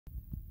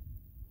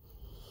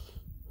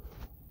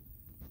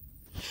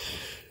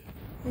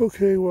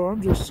Okay, well,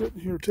 I'm just sitting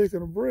here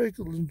taking a break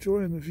and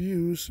enjoying the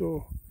views,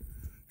 so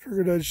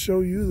figured I'd show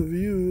you the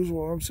views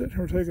while I'm sitting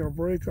here taking a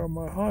break on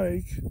my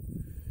hike.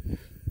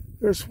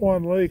 There's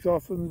Swan Lake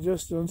off in the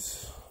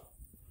distance.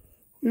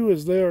 We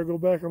was there. Go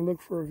back and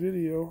look for a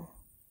video.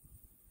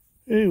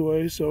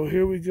 Anyway, so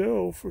here we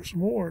go for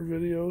some more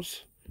videos.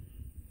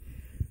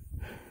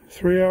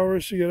 3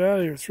 hours to get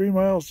out of here, 3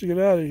 miles to get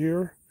out of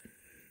here,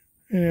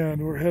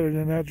 and we're headed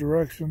in that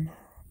direction,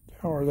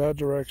 or that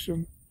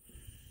direction.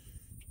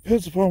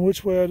 Depends upon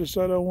which way I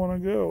decide I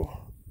want to go.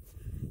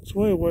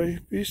 So anyway,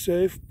 be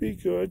safe, be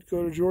good.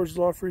 Go to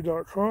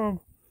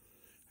georgelawfree.com,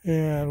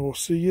 and we'll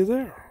see you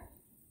there.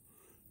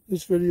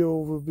 This video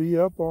will be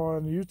up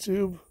on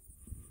YouTube.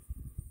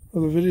 The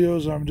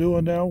videos I'm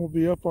doing now will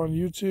be up on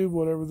YouTube,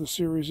 whatever the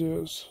series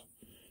is.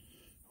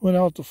 Went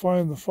out to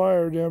find the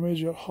fire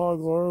damage at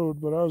Hog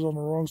Road, but I was on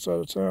the wrong side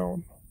of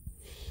town.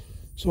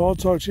 So I'll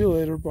talk to you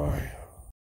later. Bye.